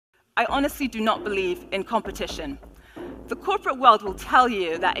I honestly do not believe in competition. The corporate world will tell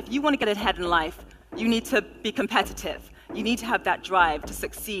you that if you want to get ahead in life, you need to be competitive. You need to have that drive to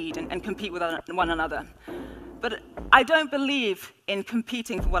succeed and compete with one another. But I don't believe in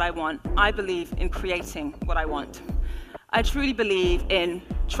competing for what I want. I believe in creating what I want. I truly believe in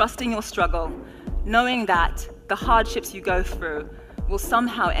trusting your struggle, knowing that the hardships you go through will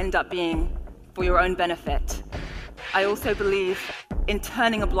somehow end up being for your own benefit. I also believe in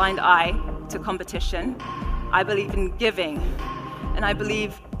turning a blind eye to competition. I believe in giving, and I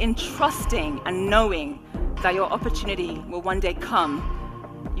believe in trusting and knowing that your opportunity will one day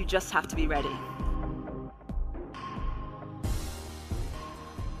come. You just have to be ready.